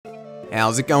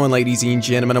How's it going, ladies and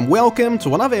gentlemen, and welcome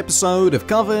to another episode of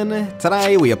Coven.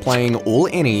 Today we are playing All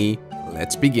Any.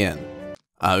 Let's begin.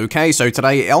 Okay, so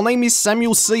today our name is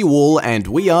Samuel Seawall and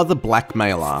we are the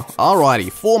Blackmailer. Alrighty,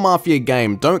 4 Mafia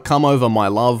game, don't come over my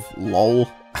love,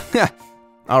 lol.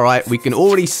 Alright, we can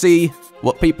already see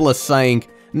what people are saying.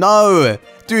 No!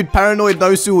 Dude, Paranoid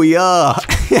knows who we are!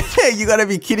 You gotta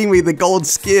be kidding me, the gold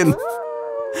skin!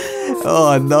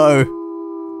 Oh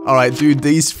no. Alright, dude,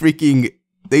 these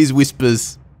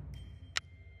whispers.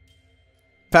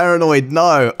 Paranoid,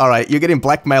 no. Alright, you're getting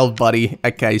blackmailed, buddy.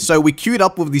 Okay, so we queued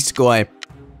up with this guy.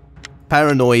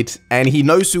 Paranoid, and he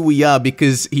knows who we are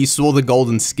because he saw the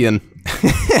golden skin.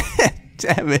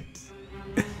 Damn it.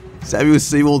 Samuel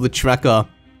Seawall, the tracker.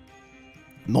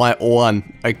 Night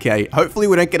 1. Okay, hopefully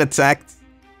we don't get attacked.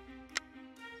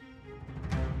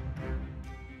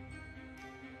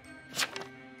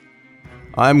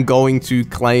 I'm going to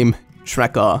claim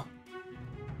tracker.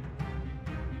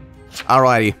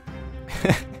 Alrighty.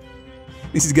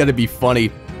 This is gonna be funny.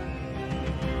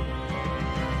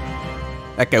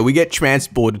 Okay, we get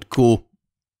transported, cool.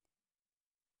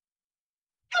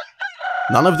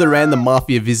 None of the random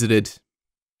mafia visited.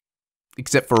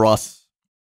 Except for us.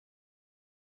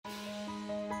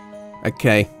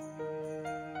 Okay.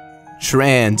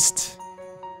 Tranced.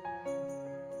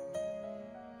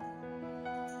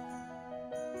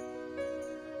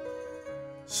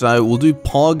 So, we'll do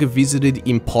Pog visited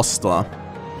imposter.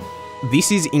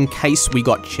 This is in case we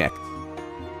got checked.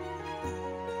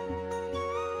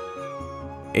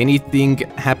 Anything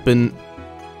happened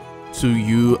to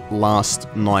you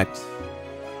last night?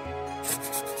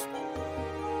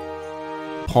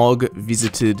 Pog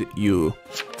visited you.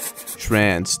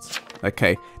 Tranced.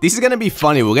 Okay. This is gonna be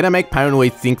funny. We're gonna make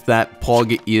Paranoid think that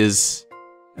Pog is...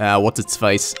 what's its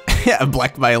face? A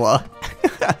blackmailer.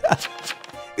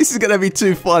 This is gonna be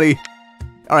too funny.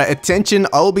 Alright, attention,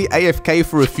 I will be AFK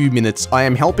for a few minutes. I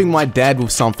am helping my dad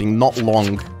with something, not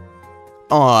long.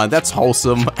 Aw, that's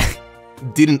wholesome.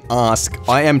 Didn't ask.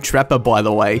 I am Trapper, by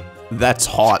the way. That's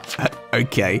hot.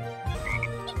 Okay.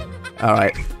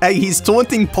 Alright. Hey, he's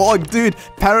taunting Pog, dude.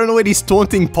 Paranoid is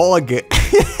taunting Pog.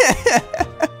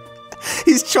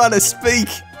 He's trying to speak.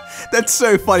 That's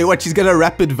so funny. Watch, he's gonna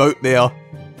rapid vote now.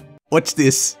 Watch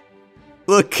this.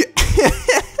 Look.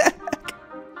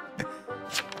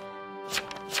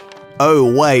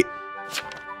 Oh, wait.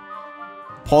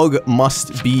 Pog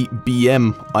must be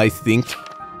BM, I think.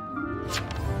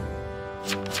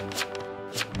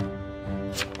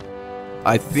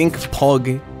 I think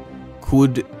Pog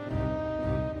could...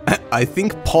 I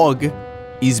think Pog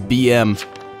is BM.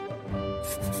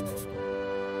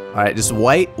 Alright, just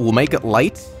wait. We'll make it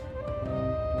late.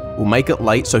 We'll make it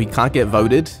late so he can't get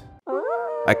voted.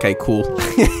 Okay, cool.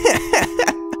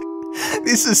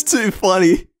 This is too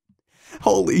funny.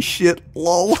 Holy shit,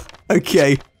 lol.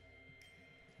 Okay.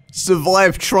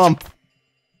 Survive, Trump.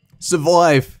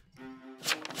 Survive.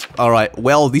 Alright,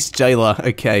 well, this Jailor,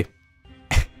 okay.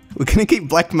 We're gonna keep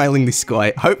blackmailing this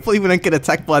guy. Hopefully we don't get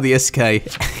attacked by the SK.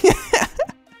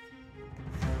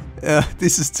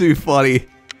 This is too funny.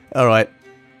 Alright.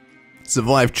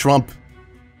 Survive, Trump.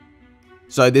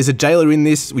 So there's a Jailor in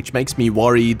this, which makes me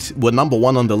worried. We're number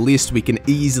 1 on the list. We can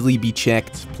easily be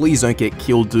checked. Please don't get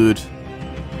killed, dude.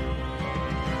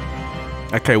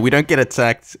 Okay, we don't get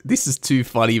attacked. This is too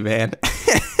funny, man.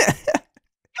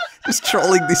 Just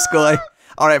trolling this guy.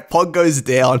 Alright, Pog goes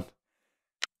down.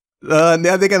 Now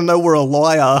they're gonna know we're a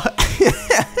liar.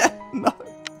 No.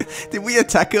 Did we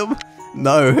attack him?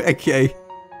 No, okay.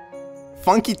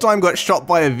 Funky Time got shot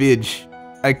by a Vig.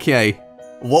 Okay.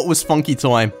 What was Funky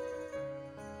Time?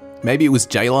 Maybe it was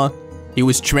Jailor? He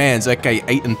was trans, okay,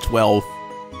 8 and 12.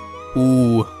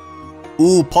 Ooh.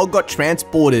 Ooh, Pog got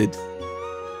transported.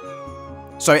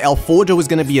 So our forger was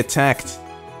gonna be attacked.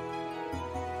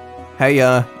 Hey,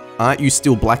 aren't you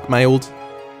still blackmailed?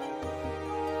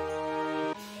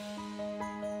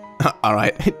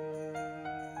 Alright.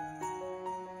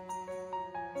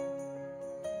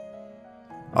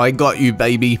 I got you,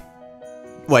 baby.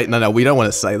 Wait, no, we don't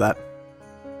want to say that.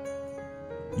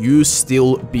 You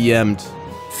still BM'd.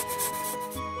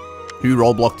 Who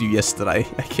rollblocked you yesterday?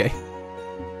 Okay.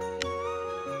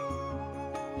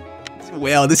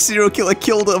 Wow, the serial killer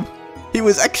killed him. He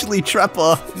was actually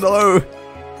Trapper. No.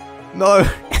 No.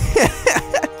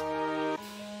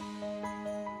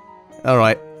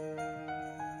 Alright.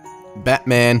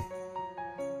 Batman.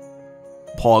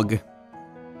 Pog.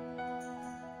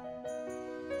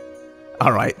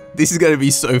 Alright, this is gonna be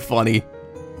so funny.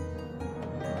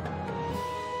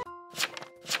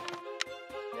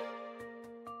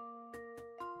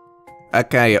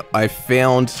 Okay, I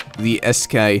found the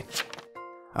SK.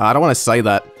 I don't want to say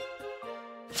that.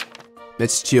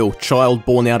 Let's chill. Child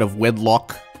born out of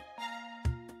wedlock.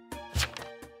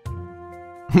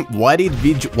 Why did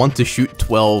Vidge want to shoot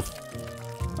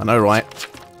 12? I know, right?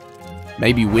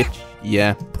 Maybe witch?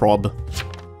 Yeah, prob.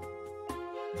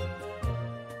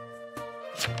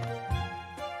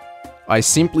 I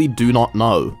simply do not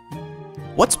know.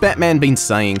 What's Batman been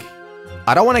saying?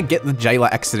 I don't want to get the jailer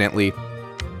accidentally.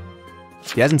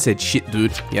 He hasn't said shit,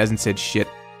 dude. He hasn't said shit.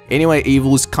 Anyway,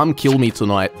 evils, come kill me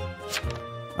tonight.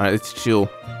 Alright, let's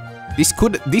chill. This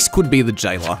could be the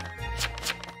jailer.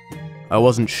 I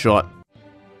wasn't shot.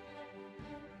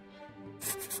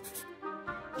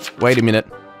 Wait a minute.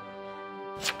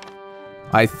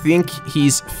 I think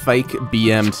he's fake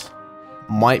BM'd.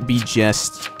 Might be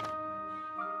jest.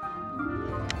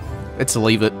 Let's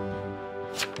leave it.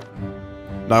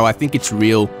 No, I think it's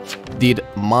real. Did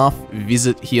Marth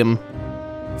visit him?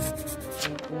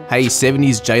 Hey,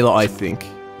 70s Jailor, I think.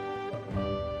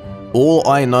 All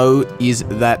I know is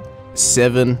that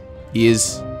 7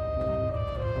 is...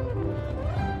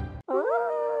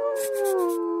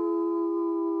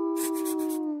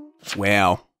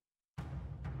 Wow.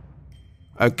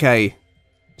 Okay.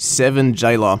 7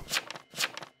 Jailor.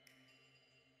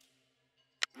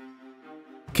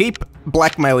 Keep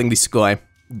blackmailing this guy.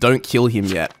 Don't kill him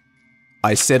yet.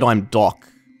 I said I'm Doc.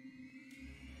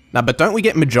 Now, but don't we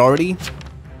get majority?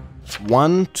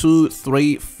 1, 2,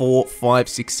 3, 4, 5,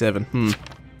 6, 7.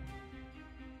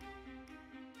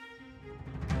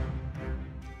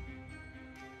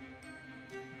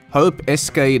 Hope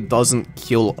SK doesn't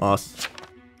kill us.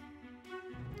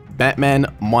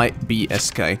 Batman might be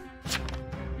SK.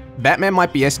 Batman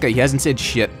might be SK. He hasn't said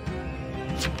shit.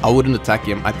 I wouldn't attack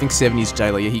him. I think 70's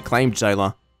Jailor. Yeah, he claimed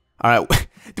Jailor. Alright.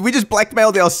 Did we just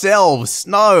blackmailed ourselves?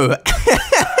 No.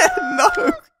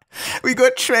 No. We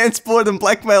got transported and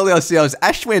blackmailed ourselves.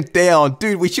 Ash went down.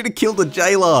 Dude, we should have killed the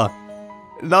Jailor.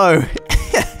 No.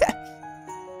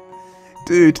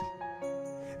 Dude.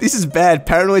 This is bad.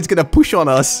 Paranoid's gonna push on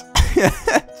us.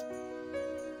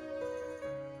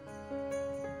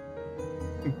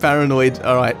 Paranoid.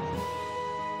 Alright.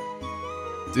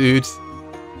 Dude.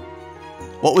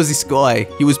 What was this guy?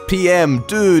 He was PM.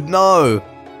 Dude, no.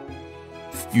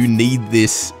 You need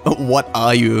this. What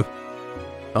are you?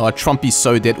 Oh, Trump is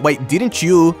so dead. Wait, didn't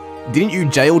you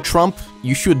jail Trump?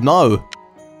 You should know.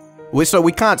 So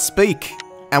we can't speak.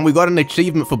 And we got an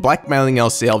achievement for blackmailing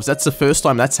ourselves. That's the first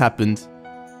time that's happened.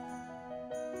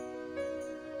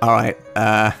 Alright,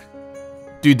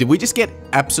 dude, did we just get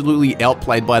absolutely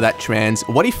outplayed by that trans?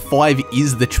 What if 5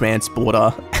 is the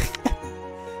transporter?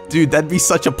 Dude, that'd be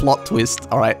such a plot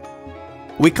twist. Alright.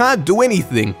 We can't do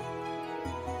anything.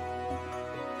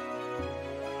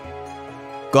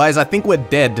 Guys, I think we're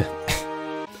dead.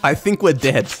 I think we're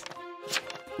dead.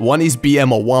 1 is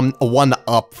BM or 1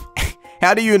 up.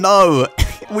 How do you know?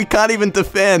 We can't even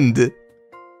defend.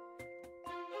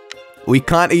 We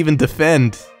can't even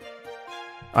defend.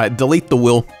 Alright, delete the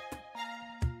will.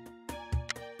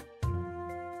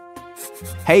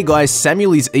 Hey guys,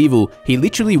 Samuel is evil. He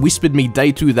literally whispered me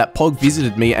day 2 that Pog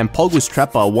visited me and Pog was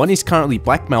Trapper. 1 is currently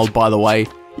blackmailed, by the way.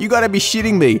 You gotta be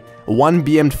shitting me. 1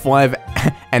 BM'd 5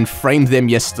 and framed them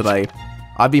yesterday.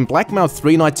 I've been blackmailed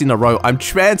 3 nights in a row. I'm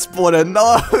transported.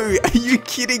 No! Are you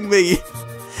kidding me?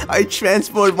 I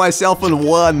transported myself on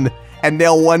 1 and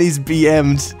now 1 is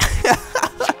BM'd.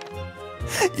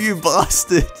 You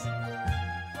bastard.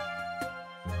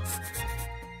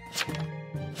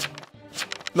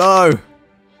 No!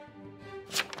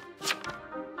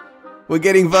 We're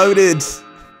getting voted!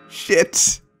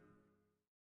 Shit!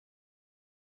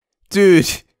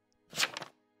 Dude!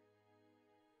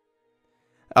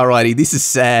 Alrighty, this is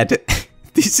sad.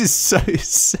 This is so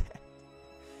sad.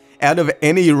 Out of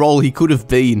any role he could have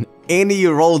been, any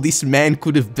role this man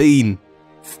could have been,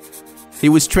 he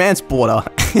was transporter.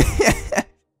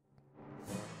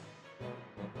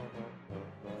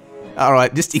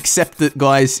 Alright, just accept it,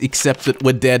 guys. Accept it.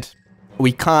 We're dead.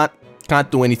 We can't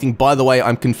do anything. By the way,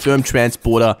 I'm confirmed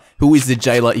transporter. Who is the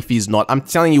Jailor if he's not? I'm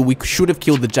telling you, we should have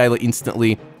killed the Jailor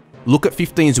instantly. Look at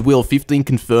 15's will. 15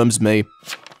 confirms me.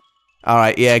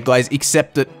 Alright, yeah, guys,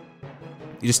 accept it.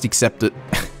 You just accept it.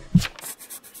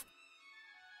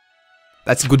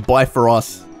 That's goodbye for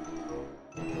us.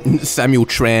 Samuel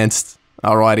tranced.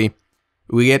 Alrighty.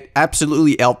 We get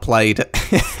absolutely outplayed.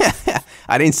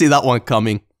 I didn't see that one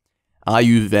coming. Are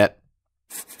you vet?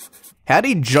 How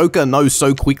did Joker know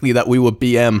so quickly that we were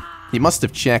BM? He must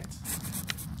have checked.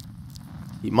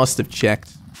 He must have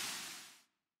checked.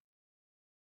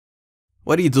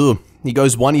 What do you do? He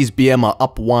goes 1 is BMer,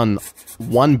 up 1.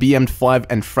 1 BM'd 5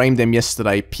 and framed them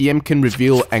yesterday. PM can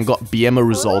reveal and got BMer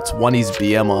results. 1 is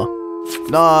BMer.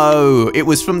 No, it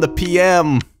was from the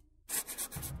PM.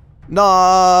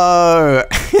 No!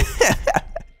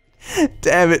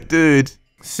 Damn it, dude.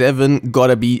 7,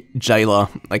 gotta be Jailor.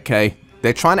 Okay.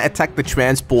 They're trying to attack the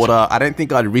transporter. I don't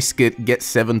think I'd risk it. Get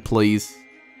 7, please.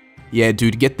 Yeah,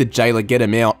 dude, get the Jailor, get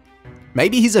him out.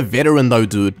 Maybe he's a veteran though,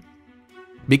 dude.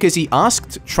 Because he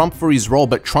asked Trump for his role,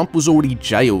 but Trump was already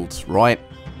jailed, right?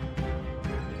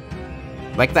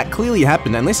 Like, that clearly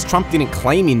happened, unless Trump didn't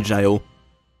claim in jail.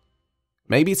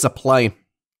 Maybe it's a play.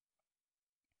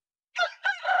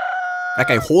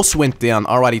 Okay, horse went down.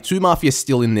 Alrighty, 2 Mafias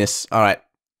still in this. Alright.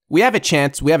 We have a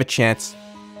chance, we have a chance.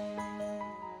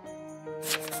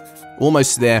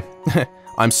 Almost there.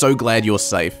 I'm so glad you're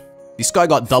safe. This guy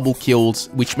got double killed,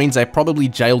 which means they probably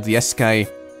jailed the SK.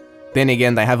 Then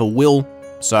again, they have a will,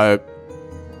 so...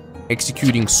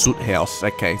 Executing Soot House.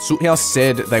 Okay, Soot House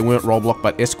said they weren't rollblocked,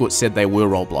 but Escort said they were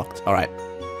rollblocked. Alright.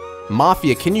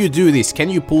 Mafia, can you do this? Can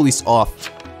you pull this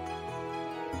off?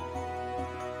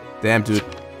 Damn, dude.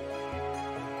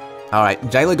 Alright,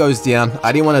 Jailor goes down.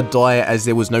 I didn't want to die as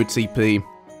there was no TP.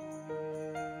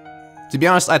 To be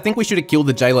honest, I think we should have killed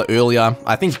the Jailor earlier.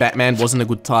 I think Batman wasn't a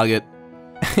good target.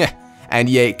 And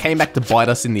yeah, it came back to bite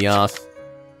us in the ass.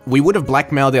 We would have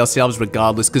blackmailed ourselves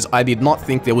regardless, because I did not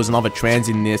think there was another trans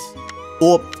in this.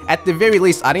 Or, at the very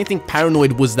least, I didn't think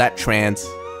Paranoid was that trans.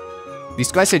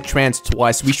 This guy said trans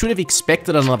twice. We should have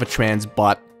expected another trans,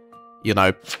 but, you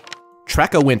know,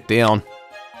 Tracker went down.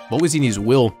 What was in his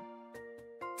will?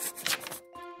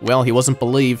 Well, he wasn't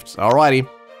believed. Alrighty.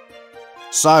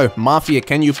 So, Mafia,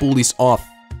 can you pull this off?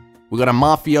 We got a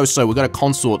Mafioso, we got a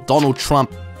Consort, Donald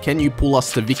Trump. Can you pull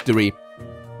us to victory?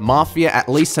 Mafia at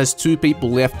least has 2 people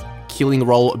left. Killing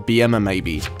roll BMA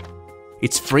maybe.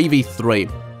 It's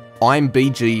 3v3. I'm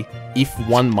BG if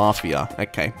 1 Mafia.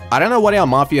 Okay. I don't know what our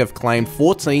Mafia have claimed.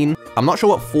 14. I'm not sure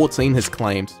what 14 has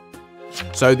claimed.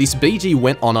 So this BG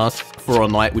went on us for a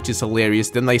night, which is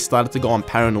hilarious. Then they started to go on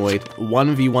Paranoid.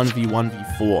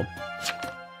 1v1v1v4.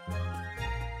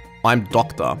 I'm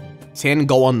Doctor. 10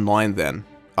 go on 9 then.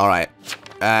 Alright.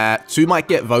 2 might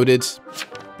get voted.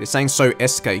 They're saying so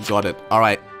SK, got it.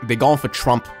 Alright, they're going for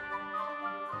Trump.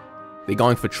 They're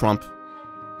going for Trump.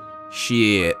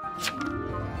 Shit.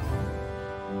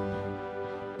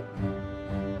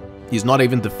 He's not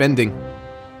even defending.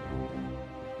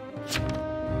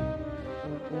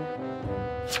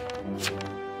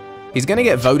 He's gonna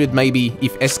get voted maybe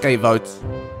if SK votes.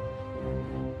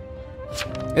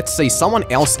 Let's see,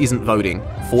 someone else isn't voting.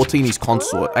 14 is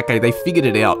Consort. Okay, they figured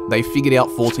it out. They figured out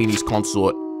 14 is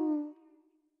Consort.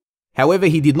 However,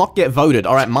 he did not get voted.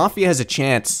 Alright, Mafia has a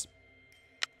chance.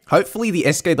 Hopefully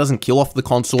the SK doesn't kill off the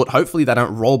Consort. Hopefully they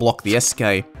don't rollblock the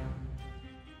SK.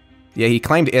 Yeah, he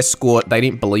claimed Escort. They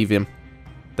didn't believe him.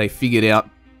 They figured out.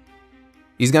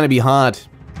 He's gonna be hard.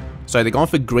 So they're going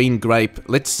for Green Grape.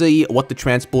 Let's see what the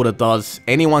Transporter does.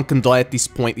 Anyone can die at this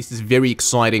point. This is very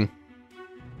exciting.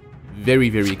 Very,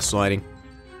 very exciting.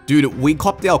 Dude, we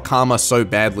copped our karma so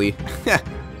badly.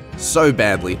 So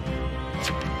badly.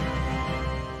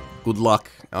 Good luck.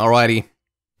 Alrighty.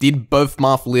 Did both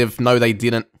Marth live? No, they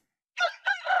didn't.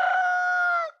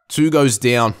 2 goes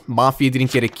down. Mafia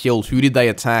didn't get a kill. Who did they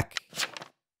attack?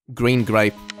 Green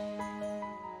Grape.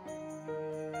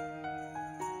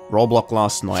 Rollblock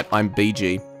last night. I'm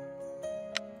BG.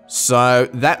 So,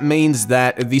 that means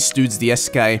that this dude's the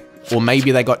SK. Or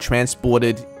maybe they got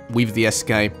transported with the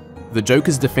SK. The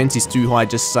Joker's defense is too high,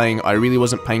 just saying, I really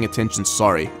wasn't paying attention,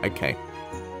 sorry. Okay.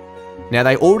 Now,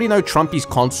 they already know Trump is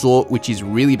Consort, which is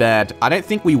really bad. I don't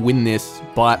think we win this,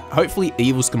 but hopefully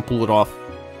Evils can pull it off.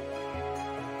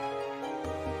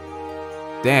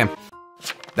 Damn.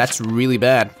 That's really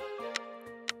bad.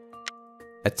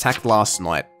 Attacked last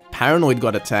night. Paranoid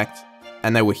got attacked,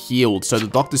 and they were healed, so the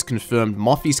doctors confirmed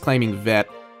Moth is claiming Vet.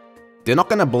 They're not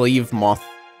gonna believe Moth.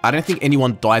 I don't think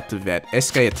anyone died to Vet.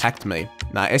 SK attacked me.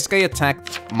 Nah, SK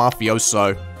attacked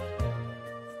Mafioso.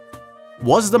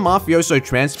 Was the Mafioso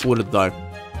transported though?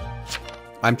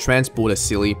 I'm Transporter,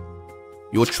 silly.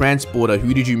 You're Transporter,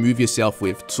 who did you move yourself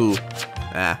with? 2.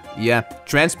 Ah, yeah.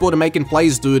 Transporter making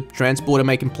plays, dude. Transporter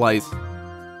making plays.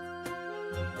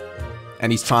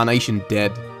 And his Tarnation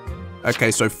dead.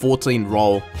 Okay, so 14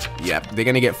 roll. Yeah, they're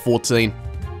gonna get 14.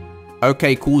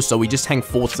 Okay, cool, so we just hang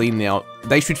 14 now.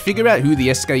 They should figure out who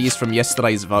the SK is from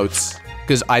yesterday's votes.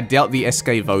 Because I doubt the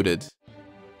SK voted.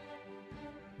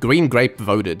 Green Grape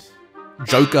voted.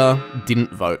 Joker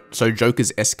didn't vote, so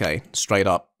Joker's SK, straight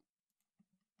up.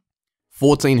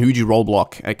 14, who'd you roll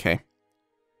block? Okay.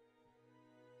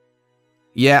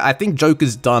 Yeah, I think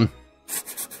Joker's done.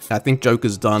 I think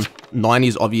Joker's done. 9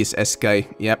 is obvious SK,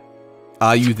 yep.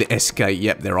 Are you the SK?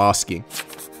 Yep, they're asking.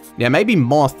 Now, maybe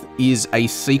Moth is a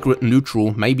secret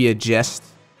neutral, maybe a jest.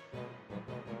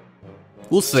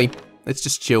 We'll see. Let's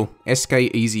just chill. SK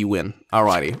easy win.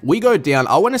 Alrighty. We go down.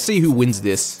 I want to see who wins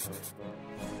this.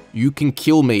 You can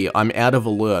kill me. I'm out of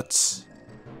alerts.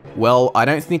 Well, I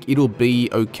don't think it'll be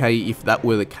okay if that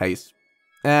were the case.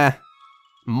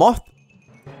 Moth.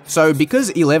 So, because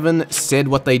 11 said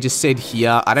what they just said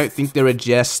here, I don't think they're a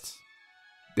jest.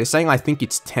 They're saying I think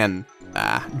it's 10.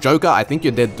 Joker, I think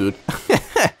you're dead, dude.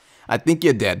 I think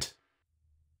you're dead.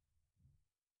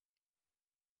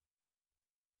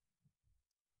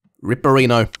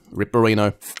 Ripperino.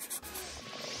 Ripperino.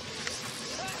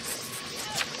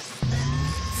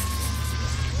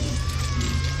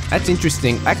 That's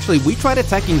interesting. Actually, we tried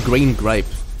attacking Green Grape.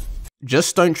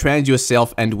 Just don't trans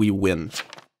yourself and we win.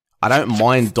 I don't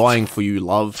mind dying for you,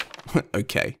 love.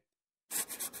 Okay.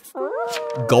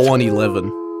 Go on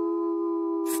 11.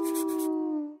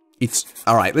 It's...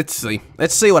 Alright, let's see.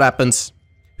 Let's see what happens.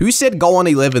 Who said go on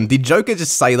 11? Did Joker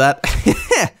just say that?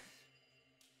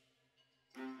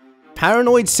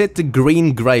 Paranoid said to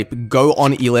Green Grape, go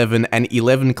on 11, and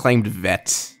 11 claimed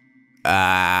vet.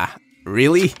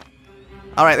 Really?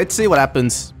 Alright, let's see what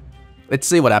happens. Let's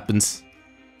see what happens.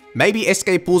 Maybe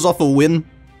SK pulls off a win.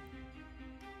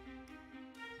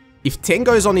 If 10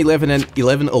 goes on 11 and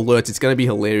 11 alerts, it's gonna be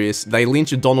hilarious. They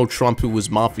lynched Donald Trump, who was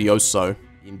mafioso.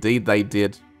 Indeed they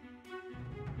did.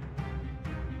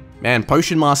 Man,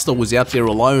 Potion Master was out there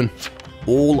alone.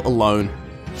 All alone.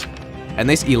 And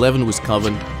this 11 was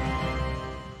covered.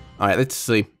 Alright, let's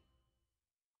see.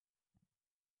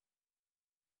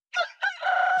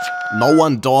 No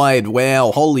one died.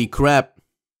 Wow, holy crap.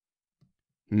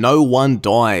 No one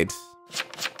died.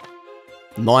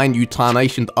 9, you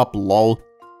tarnationed up, lol.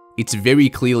 It's very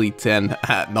clearly 10.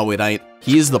 No, it ain't.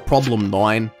 Here's the problem,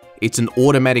 9. It's an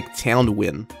automatic town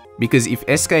win. Because if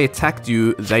SK attacked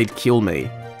you, they'd kill me.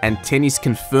 And 10 is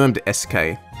confirmed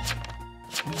SK.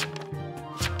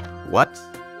 What?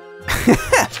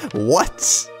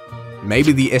 What?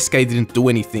 Maybe the SK didn't do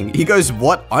anything. He goes,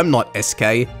 what? I'm not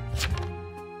SK.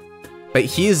 But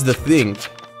here's the thing.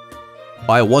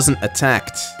 I wasn't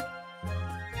attacked.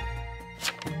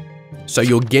 So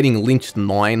you're getting lynched,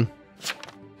 9.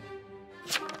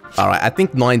 Alright, I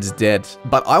think 9's dead.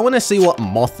 But I want to see what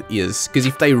Moth is. Because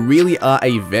if they really are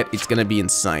a vet, it's going to be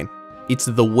insane. It's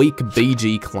the weak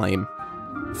BG claim.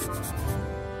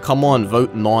 Come on,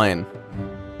 vote 9.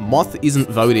 Moth isn't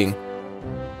voting.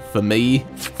 For me?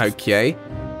 Okay.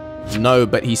 No,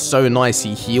 but he's so nice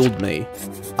he healed me.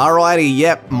 Alrighty,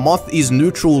 yep. Moth is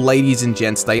neutral, ladies and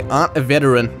gents. They aren't a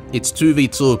veteran. It's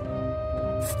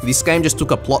 2v2. This game just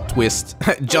took a plot twist.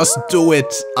 Just do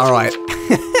it. Alright.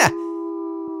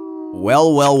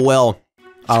 Well, well, well.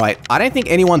 Alright, I don't think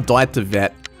anyone died to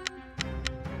vet.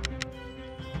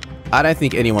 I don't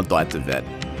think anyone died to vet.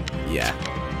 Yeah.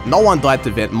 No one died to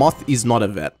vet. Moth is not a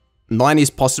vet. 9 is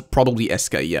probably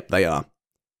SK. Yep, they are.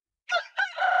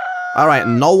 Alright,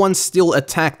 no one still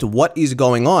attacked. What is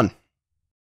going on?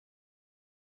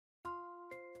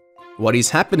 What is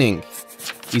happening?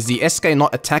 Is the SK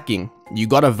not attacking? You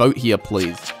gotta vote here,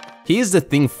 please. Here's the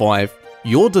thing, 5.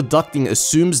 Your deducting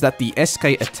assumes that the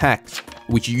SK attacked,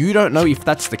 which you don't know if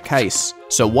that's the case.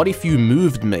 So what if you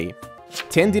moved me?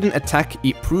 10 didn't attack,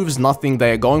 it proves nothing.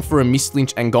 They are going for a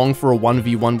mislynch and going for a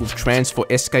 1v1 with trans for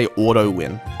SK auto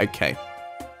win. Okay.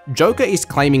 Joker is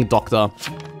claiming Doctor.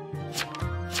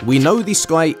 We know this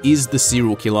guy is the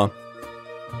serial killer.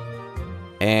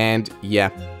 And yeah,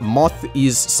 Moth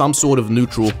is some sort of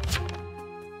neutral.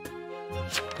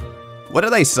 What are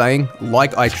they saying?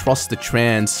 Like I trust the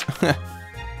trans.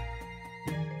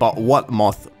 But what,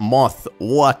 Moth? Moth,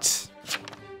 what?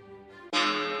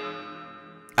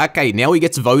 Okay, now he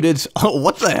gets voted.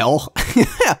 What the hell?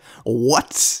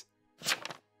 What?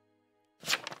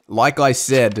 Like I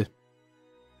said.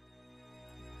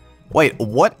 Wait,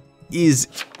 what is...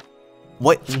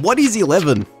 What is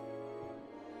 11?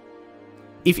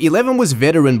 If 11 was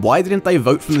veteran, why didn't they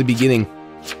vote from the beginning?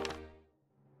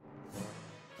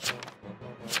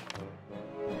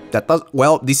 That does...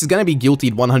 Well, this is gonna be guilty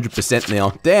 100%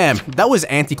 now. Damn, that was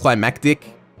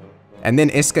anticlimactic. And then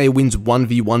SK wins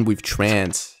 1v1 with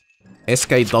trans.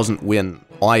 SK doesn't win.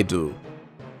 I do.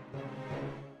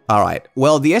 Alright,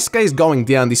 well, the SK is going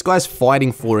down. This guy's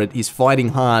fighting for it. He's fighting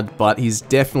hard, but he's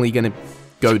definitely gonna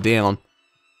go down.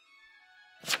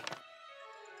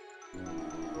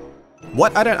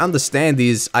 What I don't understand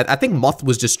is, I think Moth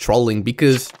was just trolling,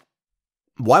 because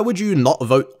why would you not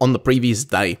vote on the previous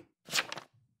day?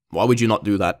 Why would you not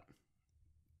do that?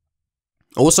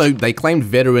 Also, they claimed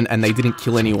veteran and they didn't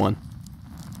kill anyone.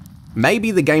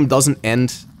 Maybe the game doesn't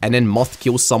end, and then Moth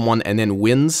kills someone and then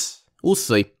wins. We'll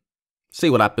see. See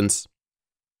what happens.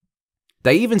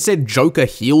 They even said Joker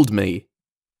healed me.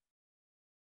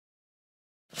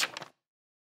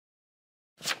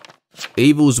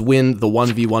 Evils win the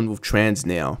 1v1 with trans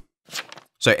now.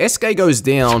 So SK goes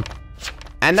down,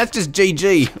 and that's just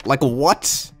GG. Like,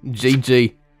 what?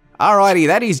 GG. Alrighty,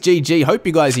 that is GG. Hope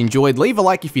you guys enjoyed. Leave a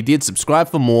like if you did, subscribe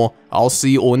for more. I'll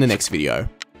see you all in the next video.